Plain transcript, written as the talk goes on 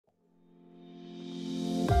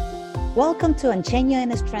Welcome to Enseño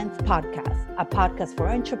en Strength podcast, a podcast for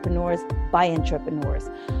entrepreneurs by entrepreneurs.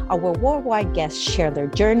 Our worldwide guests share their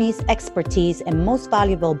journeys, expertise, and most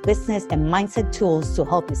valuable business and mindset tools to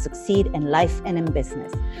help you succeed in life and in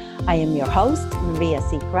business. I am your host, Maria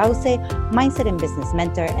C. Krause, mindset and business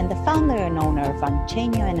mentor, and the founder and owner of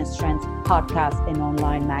Enseño en Strength podcast and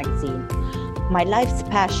online magazine. My life's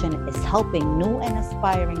passion is helping new and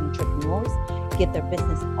aspiring entrepreneurs get their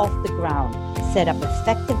business off the ground, set up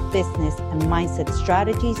effective business and mindset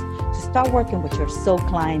strategies to start working with your soul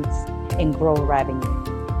clients and grow revenue.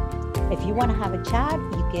 If you want to have a chat,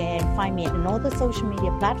 you can find me on all the social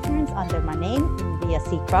media platforms under my name, Maria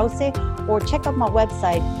C. Krause, or check out my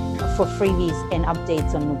website for freebies and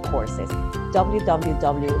updates on new courses,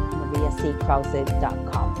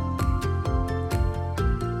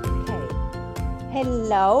 www.mariackrause.com. Okay.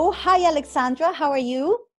 Hello. Hi, Alexandra. How are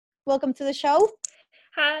you? Welcome to the show.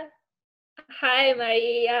 Hi,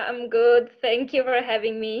 Maria. I'm good. Thank you for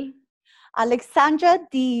having me. Alexandra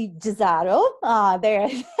Di Giussaro. There,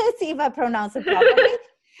 see if I pronounce it properly.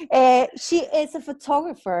 She is a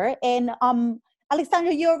photographer. And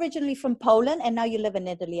Alexandra, you're originally from Poland and now you live in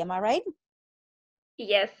Italy. Am I right?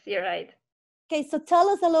 Yes, you're right. Okay, so tell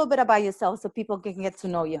us a little bit about yourself so people can get to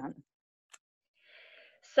know you, hon.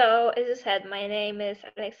 So, as you said, my name is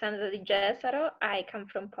Alexandra Di Giussaro. I come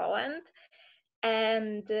from Poland.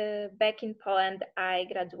 And back in Poland, I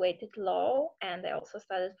graduated law and I also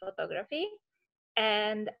studied photography.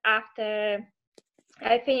 And after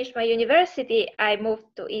I finished my university, I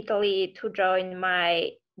moved to Italy to join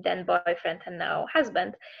my then boyfriend and now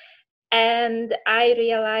husband. And I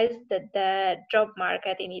realized that the job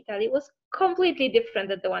market in Italy was completely different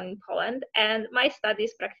than the one in Poland. And my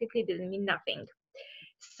studies practically didn't mean nothing.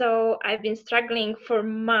 So I've been struggling for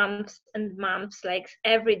months and months, like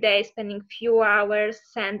every day spending few hours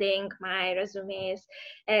sending my resumes,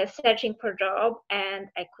 searching for a job,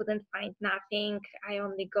 and I couldn't find nothing. I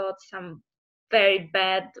only got some very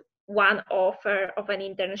bad one offer of an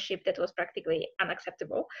internship that was practically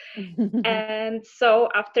unacceptable. And so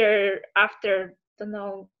after I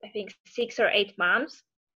think 6 or 8 months,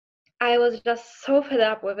 I was just so fed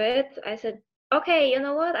up with it. I said, okay, you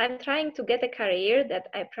know what? I'm trying to get a career that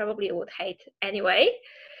I probably would hate anyway.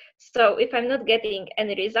 So if I'm not getting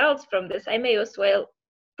any results from this, I may as well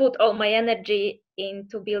put all my energy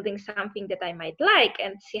into building something that I might like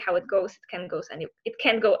and see how it goes. It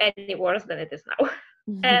can't go any worse than it is now.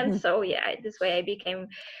 And so, this way I became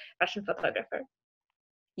fashion photographer.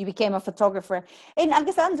 You became a photographer. And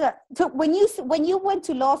Alexandra, so when you went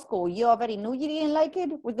to law school, you already knew you didn't like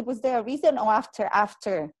it? Was there a reason, or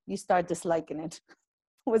after you start disliking it?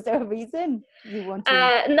 Was there a reason you want to?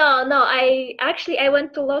 No. I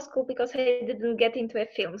went to law school because I didn't get into a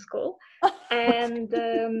film school. And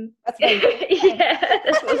that's very different.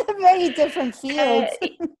 that was a very different field.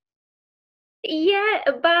 Yeah,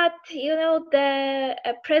 but the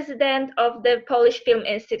president of the Polish Film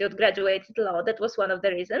Institute graduated law. That was one of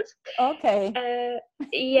the reasons. Okay.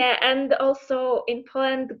 And also in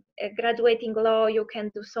Poland, graduating law, you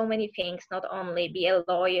can do so many things. Not only be a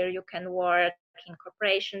lawyer, you can work in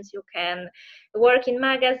corporations, you can work in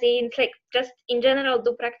magazines, like just in general,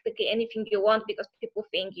 do practically anything you want because people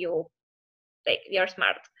think you're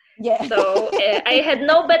smart. Yeah. So I had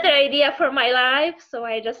no better idea for my life, so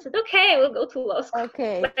I just said, okay, I will go to law school.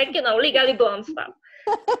 Okay. Legally blonde stuff.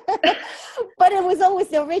 But it was always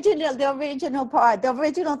the original part, the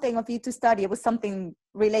original thing of you to study. It was something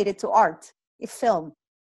related to art, film.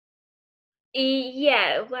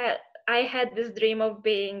 Yeah, well, I had this dream of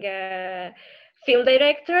being a film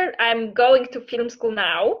director. I'm going to film school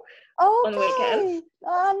now. On weekends.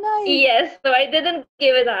 Oh, nice. Yes, so I didn't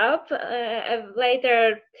give it up.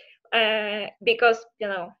 Later, because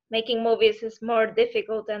making movies is more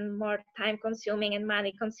difficult and more time consuming and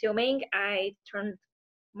money consuming, I turned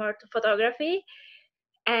more to photography.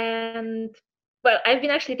 And well, I've been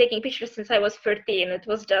actually taking pictures since I was 13. It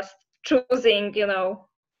was just choosing,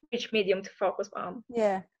 which medium to focus on.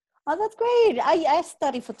 Yeah. Oh, that's great. I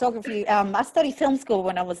studied photography. I studied film school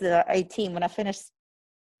when I was 18, when I finished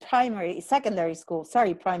primary school.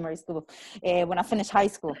 When I finished high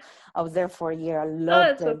school, I was there for a year. I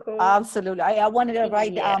loved it. So cool. Absolutely. I wanted to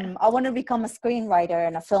write. I wanted to become a screenwriter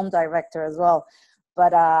and a film director as well.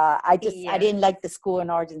 But I didn't like the school in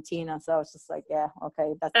Argentina, so I was just like, yeah,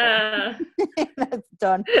 okay, that's that's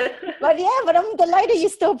done. But I'm delighted you're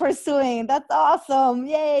still pursuing. That's awesome!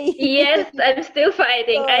 Yay! Yes, I'm still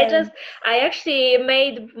fighting. I actually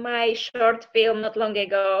made my short film not long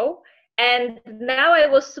ago. And now I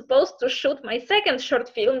was supposed to shoot my second short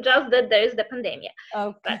film, just that there is the pandemic.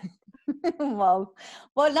 Okay. Wow.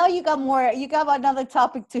 Well, now you got another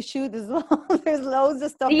topic to shoot as well. There's loads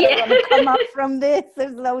of stuff that's Yeah. going to come up from this.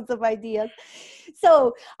 There's loads of ideas.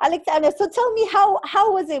 So, Alexandra, so tell me how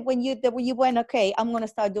was it when you went, okay, I'm going to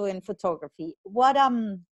start doing photography. What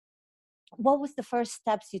was the first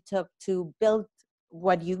steps you took to build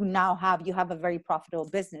what you now have? You have a very profitable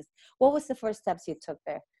business. What was the first steps you took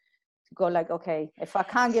there to go like, okay, if I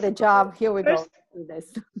can't get a job, here we go, do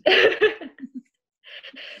this.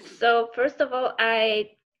 So first of all,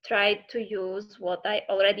 I tried to use what I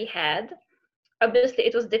already had. Obviously,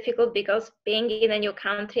 it was difficult because being in a new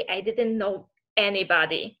country, I didn't know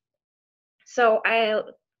anybody. So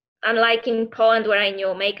unlike in Poland where I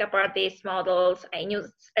knew makeup artists, models, I knew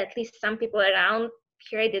at least some people around.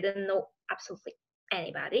 Here I didn't know absolutely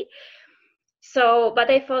anybody. So, but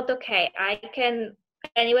I thought, okay, I can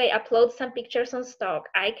anyway upload some pictures on stock.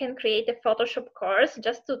 I can create a Photoshop course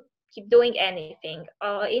just to keep doing anything.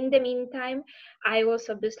 In the meantime, I was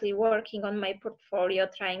obviously working on my portfolio,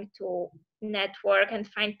 trying to network and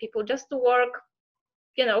find people just to work,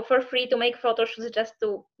 for free, to make photo shoots, just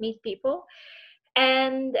to meet people.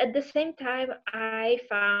 And at the same time, I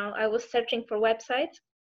was searching for websites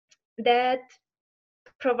that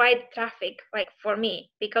provide traffic, like for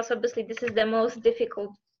me, because obviously this is the most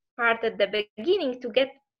difficult part at the beginning, to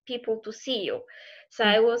get people to see you. So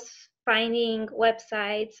I was finding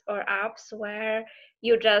websites or apps where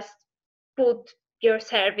you just put your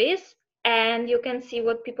service and you can see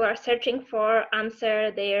what people are searching for,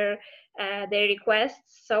 answer their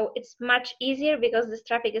requests. So it's much easier because this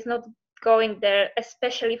traffic is not going there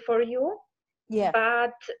especially for you. Yeah.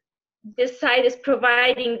 But this site is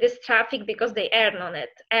providing this traffic because they earn on it,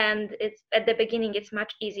 and it's at the beginning it's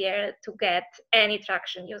much easier to get any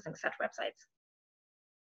traction using such websites.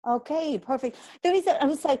 Okay, perfect. I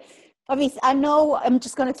was like, I know I'm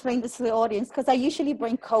just going to explain this to the audience because I usually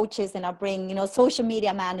bring coaches and I bring, social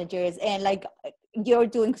media managers, and like you're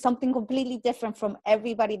doing something completely different from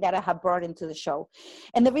everybody that I have brought into the show.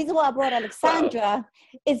 And the reason why I brought Alexandra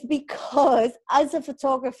is because as a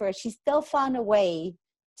photographer, she still found a way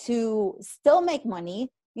to still make money,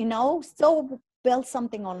 still build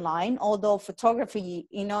something online. Although photography,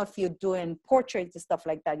 if you're doing portraits and stuff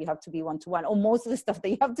like that, you have to be one-to-one, or most of the stuff that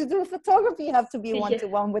you have to do with photography, you have to be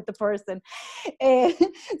one-to-one with the person.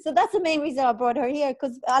 So that's the main reason I brought her here,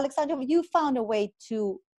 because Alexandra, you found a way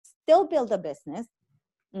to still build a business.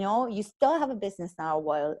 You still have a business now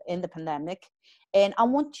while in the pandemic, and I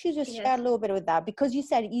want you to share a little bit with that, because you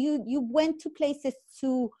said you went to places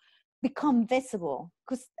to become visible,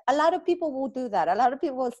 because a lot of people will do that. A lot of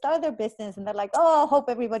people will start their business and they're like, oh, I hope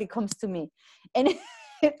everybody comes to me, and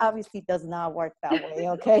it obviously does not work that way.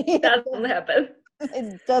 Okay. It doesn't happen.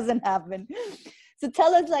 It doesn't happen. So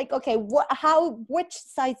tell us, like, okay, which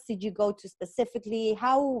sites did you go to specifically?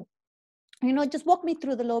 How, just walk me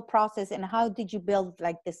through the little process, and how did you build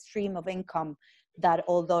like this stream of income that,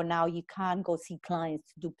 although now you can't go see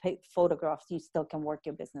clients to do photographs, you still can work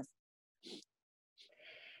your business?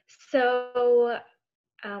 So,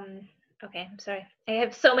 okay, I'm sorry. I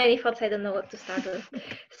have so many thoughts, I don't know what to start with.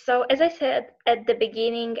 So, as I said at the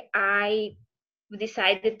beginning, I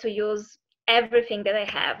decided to use everything that I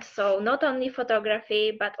have. So, not only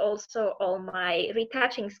photography, but also all my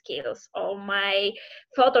retouching skills, all my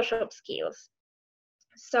Photoshop skills.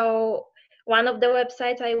 So, one of the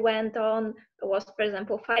websites I went on was, for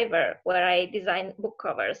example, Fiverr, where I design book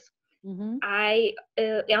covers. Mm-hmm.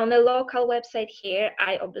 On a local website here,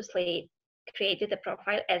 I obviously created a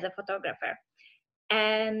profile as a photographer.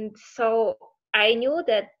 And so I knew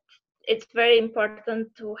that it's very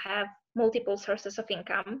important to have multiple sources of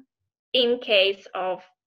income in case of,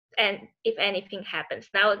 and if anything happens.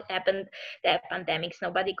 Now it happened, the pandemics,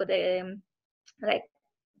 nobody could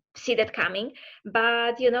see that coming.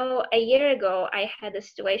 But a year ago, I had a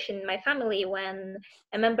situation in my family when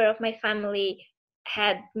a member of my family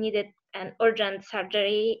had needed an urgent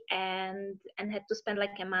surgery and had to spend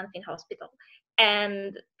like a month in hospital.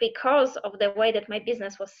 And because of the way that my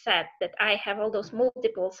business was set, that I have all those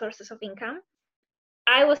multiple sources of income,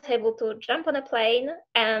 I was able to jump on a plane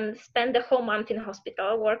and spend the whole month in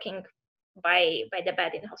hospital working by the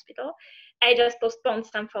bed in hospital. I just postponed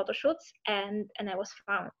some photo shoots and I was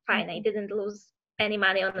fine. I didn't lose any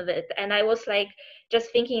money on it. And I was like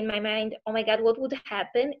just thinking in my mind, oh my God, what would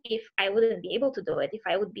happen if I wouldn't be able to do it, if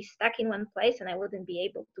I would be stuck in one place and I wouldn't be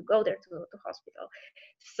able to go there to hospital.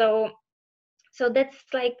 So that's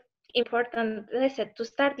like important, as I said, to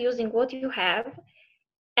start using what you have.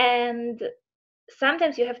 And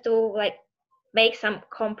sometimes you have to like make some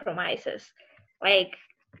compromises. Like,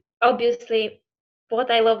 obviously,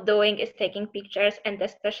 what I love doing is taking pictures, and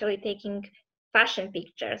especially taking fashion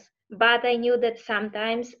pictures. but I knew that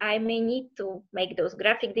sometimes I may need to make those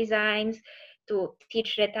graphic designs, to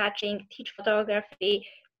teach retouching, teach photography,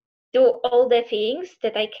 do all the things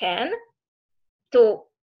that I can to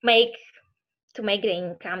make the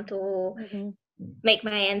income, to make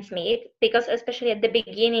my ends meet, because especially at the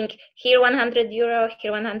beginning, here 100 euro,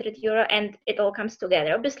 here 100 euro, and it all comes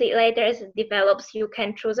together. Obviously later as it develops, you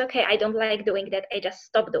can choose, okay, I don't like doing that, I just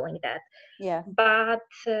stop doing that. Yeah. But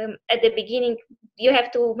at the beginning, you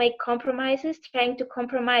have to make compromises, trying to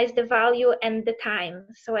compromise the value and the time.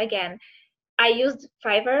 So again, I used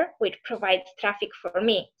Fiverr, which provides traffic for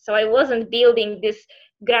me. So I wasn't building this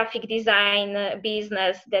graphic design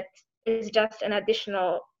business that is just an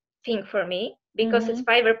additional thing for me, because it's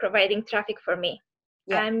Fiverr providing traffic for me.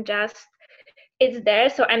 Yeah. It's there,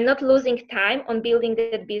 so I'm not losing time on building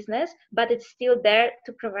that business, but it's still there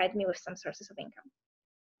to provide me with some sources of income.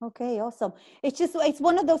 Okay, awesome. It's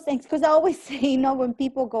one of those things, because I always say, when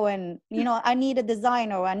people go in, I need a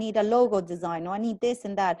design, or I need a logo design, or I need this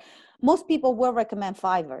and that, most people will recommend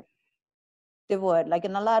Fiverr. They would, like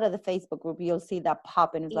in a lot of the Facebook group, you'll see that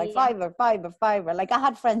pop, and it's like Fiverr. Like I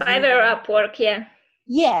had friends. Fiverr, Upwork, yeah.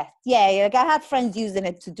 Yeah. Like I had friends using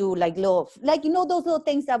it to do like little, like, those little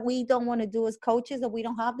things that we don't want to do as coaches, or we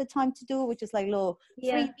don't have the time to do, which is like little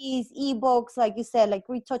freebies, ebooks, like you said, like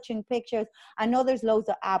retouching pictures. I know there's loads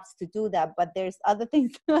of apps to do that, but there's other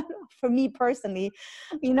things for me personally,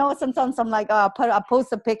 sometimes I'm like, I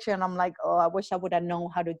post a picture and I'm like, oh, I wish I would have known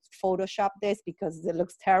how to Photoshop this because it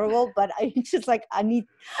looks terrible. But I just like, I need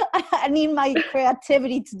my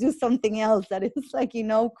creativity to do something else that is like,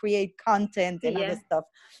 create content and other stuff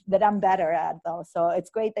that I'm better at, though. So it's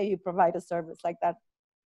great that you provide a service like that.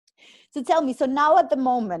 So tell me, so now at the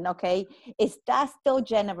moment, okay, is that still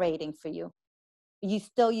generating for you? Are you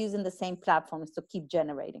still using the same platforms to keep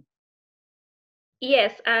generating?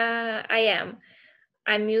 Yes, I am.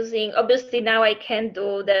 I'm using, obviously now I can't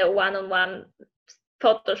do the one-on-one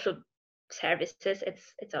photo shoot services,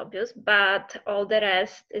 it's obvious, but all the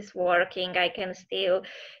rest is working. I can still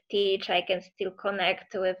teach, I can still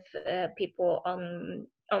connect with people on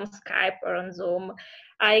Skype or on Zoom.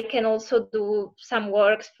 I can also do some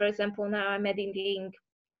works. For example, now I'm editing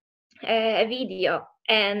a video,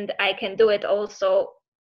 and I can do it also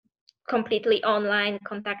completely online,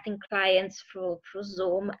 contacting clients through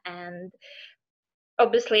Zoom. And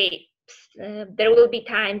obviously there will be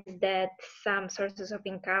times that some sources of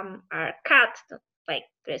income are cut, like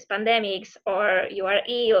there's pandemics or you are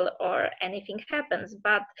ill or anything happens.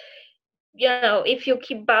 But if you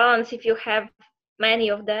keep balance, if you have many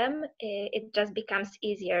of them, it just becomes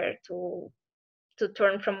easier to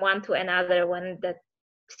turn from one to another when the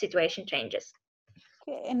situation changes.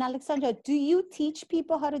 Okay. And Alexandra, do you teach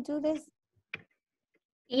people how to do this?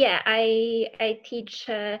 Yeah, I teach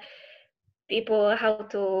people how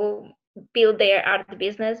to build their art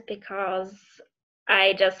business, because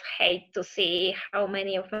I just hate to see how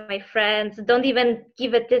many of my friends don't even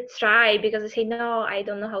give it a try, because they say, no, I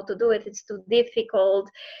don't know how to do it, it's too difficult,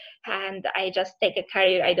 and I just take a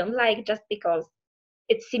career I don't like just because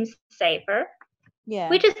it seems safer. Yeah.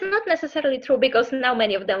 Which is not necessarily true, because now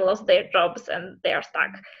many of them lost their jobs and they are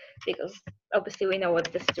stuck, because obviously we know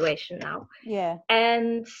what's the situation now. Yeah.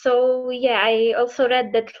 And so, I also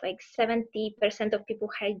read that like 70% of people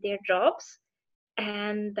hate their jobs.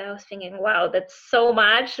 And I was thinking, wow, that's so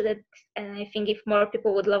much. And I think if more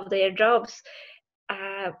people would love their jobs,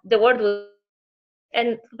 the world would.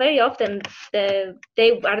 And very often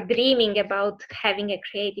they are dreaming about having a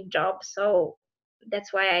creative job. So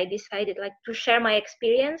that's why I decided to share my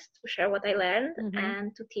experience, to share what I learned,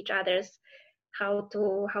 and to teach others how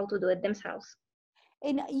to do it themselves.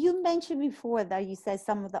 And you mentioned before that you said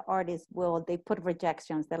some of the artists they put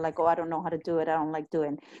rejections. They're like, oh, I don't know how to do it, I don't like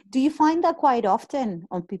doing. Do you find that quite often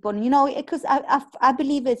on people? Because I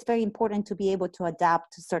believe it's very important to be able to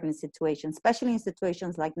adapt to certain situations, especially in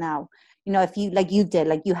situations like now. If you, like you did,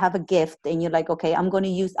 like you have a gift and you're like, okay, I'm going to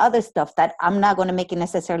use other stuff that I'm not going to make it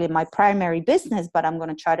necessarily my primary business, but I'm going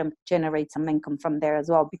to try to generate some income from there as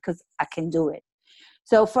well, because I can do it.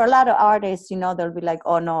 So for a lot of artists, they'll be like,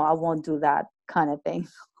 oh no, I won't do that kind of thing.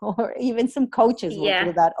 Or even some coaches will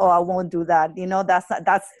do that. Oh, I won't do that.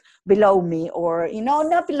 That's below me, or,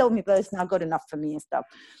 not below me, but it's not good enough for me and stuff.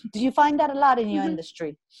 Do you find that a lot in your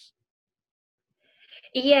industry?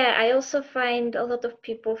 Yeah, I also find a lot of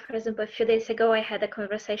people, for example, a few days ago, I had a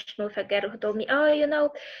conversation with a girl who told me, oh,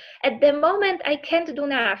 at the moment, I can't do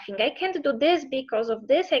nothing. I can't do this because of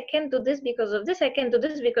this. I can't do this because of this. I can't do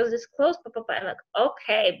this because it's closed. I'm like,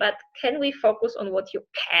 okay, but can we focus on what you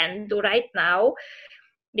can do right now?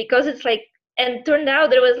 Because it's like and turned out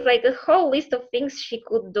there was like a whole list of things she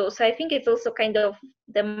could do. So I think it's also kind of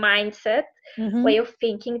the mindset, way of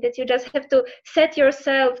thinking, that you just have to set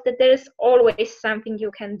yourself that there is always something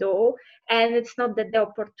you can do, and it's not that the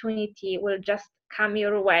opportunity will just come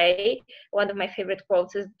your way. One of my favorite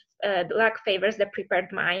quotes is, luck favors the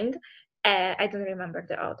prepared mind. I don't remember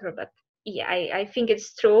the author, but yeah, I think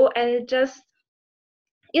it's true. And it just,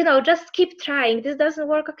 just keep trying. This doesn't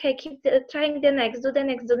work. Okay, keep trying the next, do the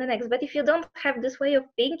next, do the next. But if you don't have this way of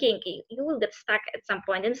thinking, you will get stuck at some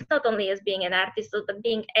point. And it's not only as being an artist, but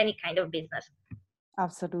being any kind of business.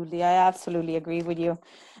 Absolutely. I absolutely agree with you.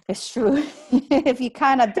 It's true. If you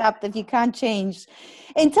can't adapt, if you can't change.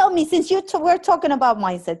 And tell me, since we're talking about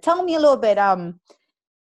mindset, tell me a little bit,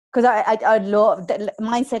 because I love that.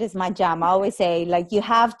 Mindset is my jam. I always say, like, you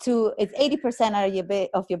have to, it's 80%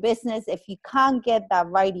 of your business. If you can't get that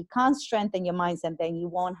right, you can't strengthen your mindset, then you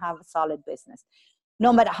won't have a solid business.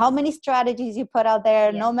 No matter how many strategies you put out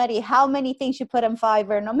there, no matter how many things you put in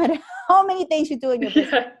Fiverr, no matter how many things you do in your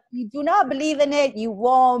business, you do not believe in it, you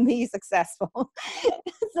won't be successful.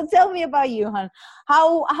 So tell me about you, hon.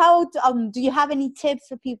 How do you have any tips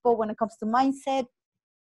for people when it comes to mindset?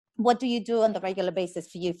 What do you do on the regular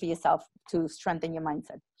basis for yourself to strengthen your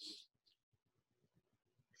mindset?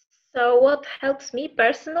 So what helps me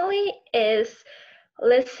personally is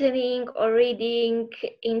listening or reading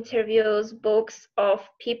interviews, books of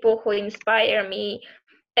people who inspire me,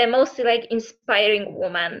 and mostly like inspiring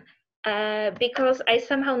women, because I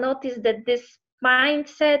somehow noticed that this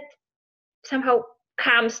mindset somehow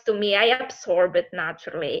comes to me. I absorb it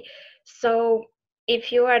naturally. So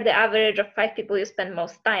if you are the average of 5 people you spend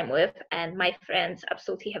most time with, and my friends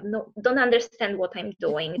absolutely don't understand what I'm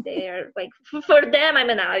doing, they're like, for them I'm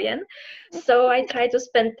an alien. So I try to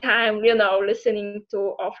spend time, listening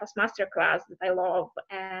to Ofra's masterclass that I love,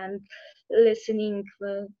 and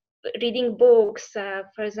reading books.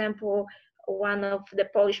 For example, one of the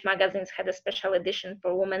Polish magazines had a special edition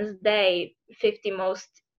for Women's Day, 50 most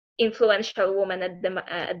influential women at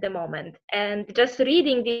the moment, and just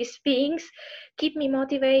reading these things keep me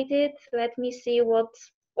motivated, let me see what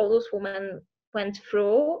all those women went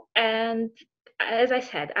through. And as I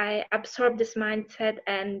said, I absorb this mindset,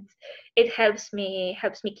 and it helps me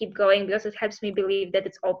keep going, because it helps me believe that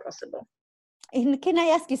it's all possible. And can I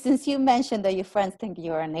ask you, since you mentioned that your friends think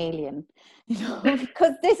you're an alien,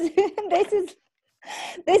 because this is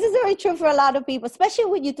very true for a lot of people, especially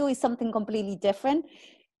when you're doing something completely different.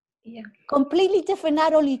 Yeah. Completely different,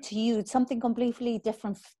 not only to you, something completely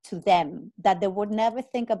different to them that they would never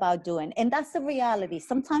think about doing. And that's the reality.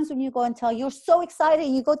 Sometimes when you go and you're so excited,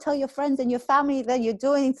 you go tell your friends and your family that you're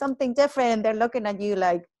doing something different, and they're looking at you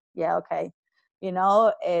like, yeah, okay.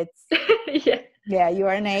 It's, yeah,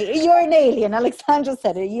 you're an alien. Alexandra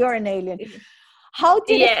said it, you're an alien. How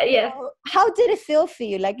did it feel for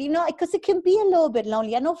you? Like, because it can be a little bit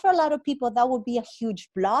lonely. I know for a lot of people that would be a huge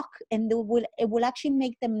block, and it will actually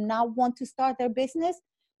make them not want to start their business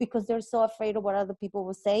because they're so afraid of what other people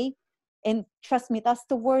will say. And trust me, that's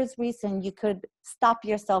the worst reason you could stop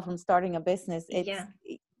yourself from starting a business.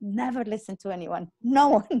 Never listen to anyone. No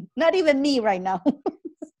one, not even me right now.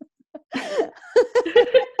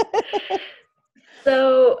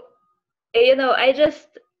 So, I just,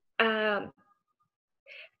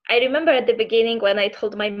 I remember at the beginning when I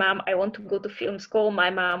told my mom I want to go to film school, my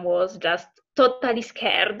mom was just totally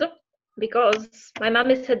scared, because my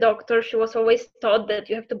mom is a doctor. She was always taught that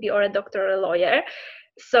you have to be or a doctor or a lawyer.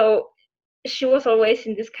 So she was always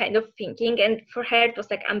in this kind of thinking, and for her it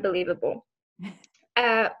was like unbelievable.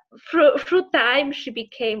 Through time, she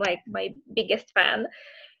became like my biggest fan.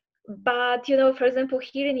 But, for example,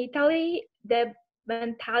 here in Italy, the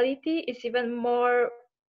mentality is even more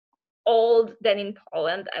old than in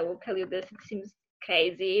Poland. I will tell you this, it seems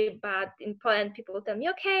crazy, but in Poland people tell me,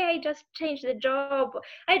 okay, I just changed the job.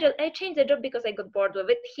 I changed the job because I got bored with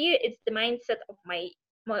it. Here it's the mindset of my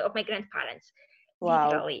grandparents. Wow.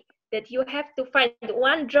 Literally, that you have to find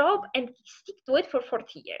one job and stick to it for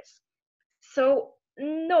 40 years. So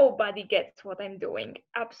nobody gets what I'm doing.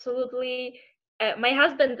 Absolutely. My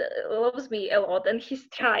husband loves me a lot, and he's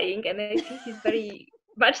trying, and I think he's very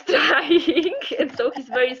much trying, and so he's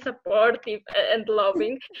very supportive and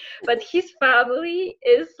loving. But his family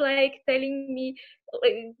is like telling me,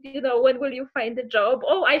 like, when will you find a job?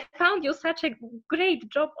 Oh, I found you such a great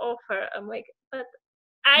job offer. I'm like, but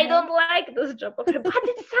I don't like this job offer, but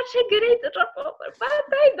it's such a great job offer, but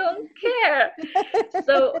I don't care.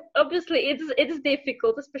 So obviously it's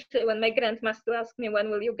difficult, especially when my grandma still asks me, when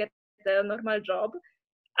will you get a normal job?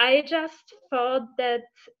 I just thought that,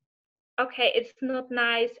 okay, it's not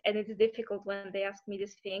nice and it's difficult when they ask me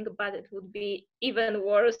this thing, but it would be even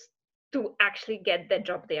worse to actually get the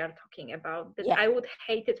job they are talking about, that Yeah. I would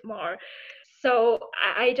hate it more. So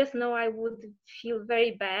I just know I would feel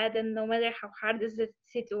very bad, and no matter how hard is the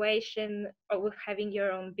situation with having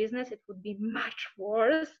your own business, it would be much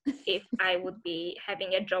worse if I would be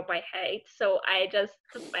having a job I hate. So I just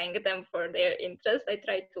thank them for their interest. I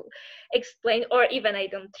try to explain, or even I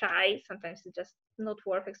don't try. Sometimes it's just not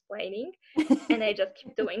worth explaining, and I just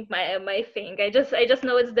keep doing my thing. I just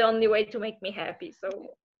know it's the only way to make me happy. So.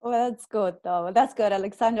 Well, that's good, though. That's good,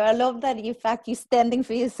 Alexandra. I love that, in fact, you're standing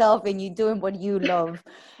for yourself and you're doing what you love.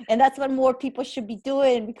 And that's what more people should be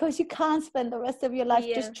doing, because you can't spend the rest of your life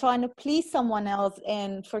just trying to please someone else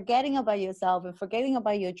and forgetting about yourself and forgetting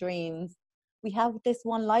about your dreams. We have this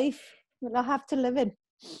one life. We don't have to live it.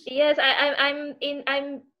 Yes, I'm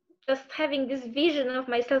just having this vision of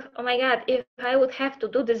myself. Oh my God, if I would have to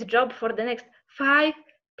do this job for the next 5,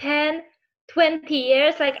 10, 20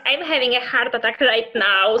 years, like I'm having a heart attack right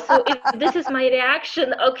now. So if this is my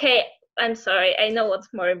reaction, okay, I'm sorry. I know what's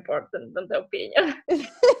more important than the opinion.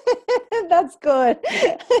 That's good.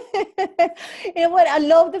 You know what? I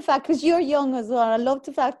love the fact, because you're young as well. I love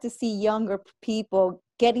the fact to see younger people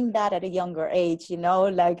getting that at a younger age, you know,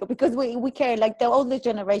 like, because we carry, like, the older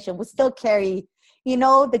generation, we still carry, you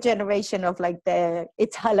know, the generation of like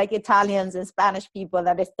like Italians and Spanish people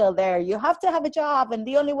that are still there. You have to have a job, and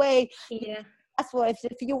the only way, that's what,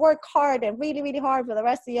 if you work hard and really, really hard for the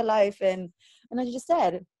rest of your life, and as you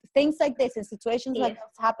said, things like this and situations like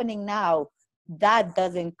what's happening now, that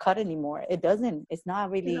doesn't cut anymore. It doesn't. It's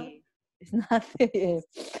not really. It's not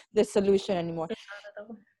the solution anymore.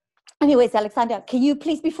 Anyways, Alexandra, can you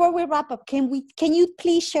please, before we wrap up, can you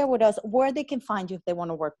please share with us where they can find you if they want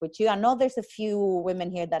to work with you? I know there's a few women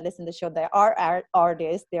here that listen to the show that are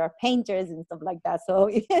artists, they are painters and stuff like that. So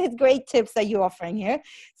it's great tips that you're offering here.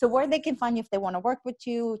 So where they can find you if they want to work with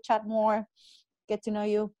you, chat more, get to know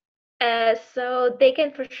you? So they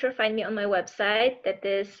can for sure find me on my website. That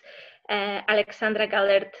is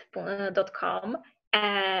alexandragallert.com.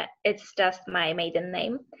 It's just my maiden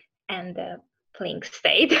name and playing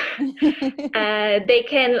state. They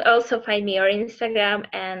can also find me on Instagram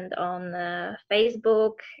and on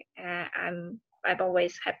Facebook. I'm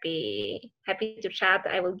always happy to chat.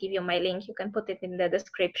 I will give you my link. You can put it in the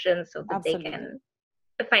description so that they can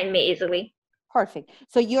find me easily. Perfect.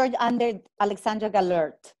 So you're under Alexandra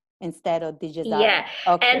Gallert instead of Digizara. Yeah.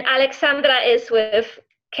 Okay. And Alexandra is with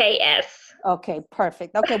KS. Okay,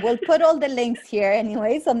 perfect. Okay, we'll put all the links here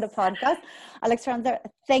anyways on the podcast. Alexandra,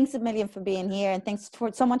 thanks a million for being here, and thanks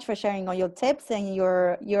so much for sharing all your tips and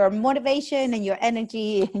your motivation and your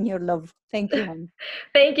energy and your love. Thank you.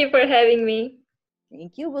 Thank you for having me.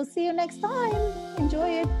 Thank you. We'll see you next time.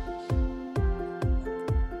 Enjoy it.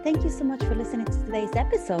 Thank you so much for listening to today's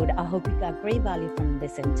episode. I hope you got great value from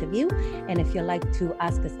this interview. And if you'd like to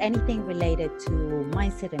ask us anything related to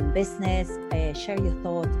mindset and business, share your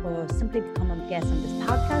thoughts, or simply become a guest on this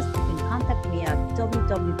podcast, you can contact me at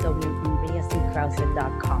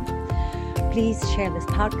www.mariackrauser.com. Please share this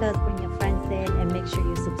podcast, bring your friends in, and make sure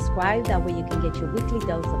you subscribe. That way you can get your weekly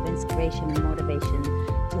dose of inspiration and motivation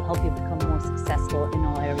to help you become more successful in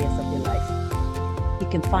all areas of your life. You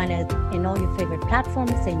can find us in all your favorite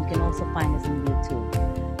platforms, and you can also find us on YouTube.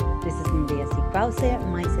 This is Maria C. Krause,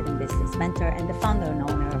 Mindset and Business Mentor, and the founder and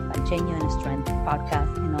owner of A Genuine Strength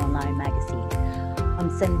podcast and online magazine. I'm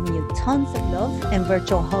sending you tons of love and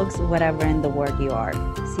virtual hugs, whatever in the world you are.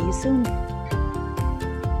 See you soon.